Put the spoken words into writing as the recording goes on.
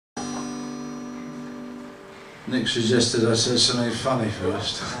Nick suggested I said something funny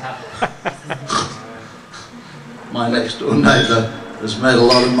first. My next door neighbour has made a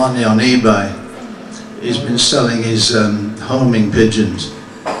lot of money on eBay. He's been selling his homing pigeons.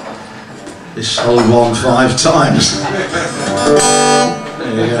 He sold one 5 times.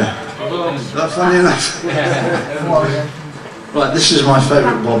 There you go. Is that funny enough? Right, this is my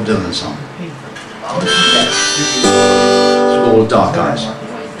favourite Bob Dylan song. It's called Dark Eyes.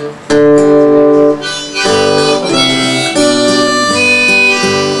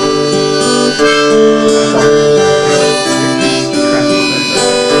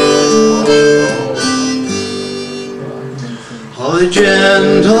 Oh, the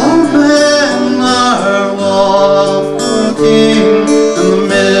gentlemen are walking, and the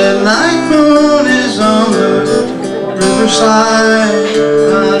midnight moon is on the riverside,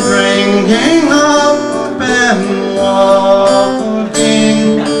 drinking up and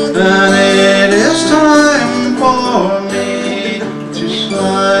walking, and it is time for me to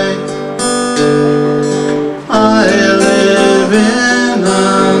slide. I live in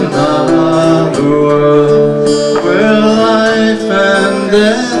another world where life and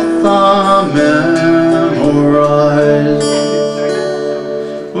death are memorized,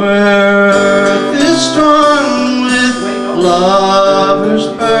 where earth is strung with lover's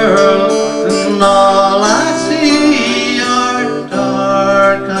pearl, and all I see are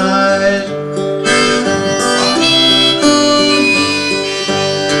dark eyes.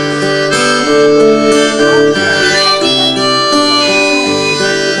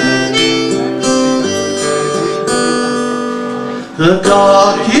 The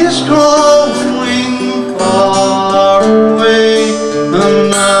dark is growing far away,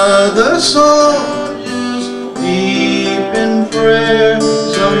 another soul is deep in prayer.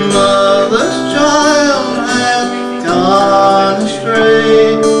 Some mother's child has gone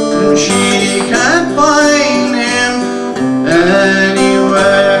astray, and she can't find him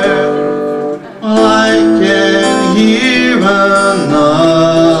anywhere. Well, I can hear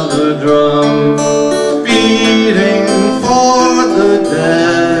another drum beating for the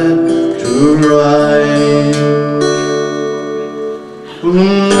dead to rise.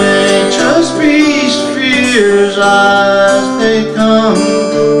 Nature's beast fears as they come,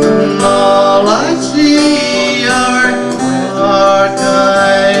 and all I see are dark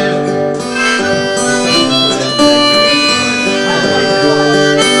eyes.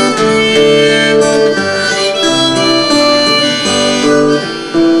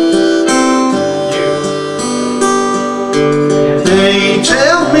 They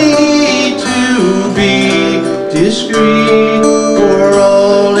tell me to be discreet for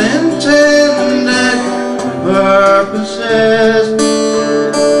all intended purposes.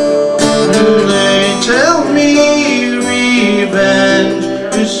 They tell me revenge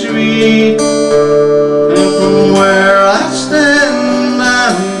is sweet, and from where I stand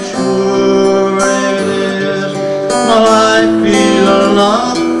I'm sure it is. Well, I feel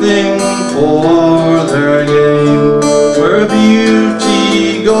nothing for their game, where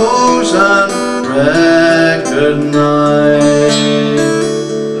beauty goes unrecognized.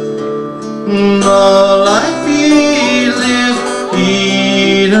 And all I feel is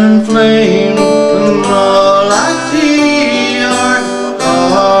heat and flame, and all I see are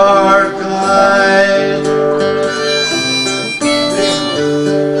dark eyes.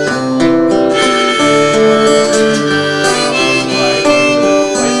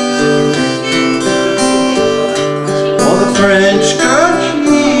 Oh, the French girl,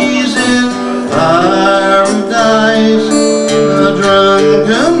 she's in paradise. The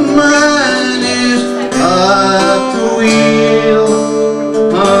drunken man is at the wheel.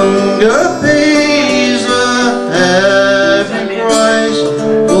 Hunger pays a heavy price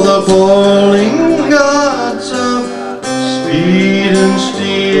for the falling gods of speed and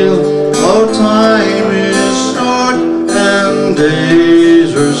steel. Oh, time is short and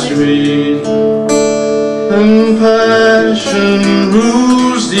days are sweet, and passion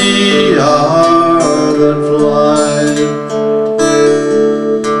rules the hour.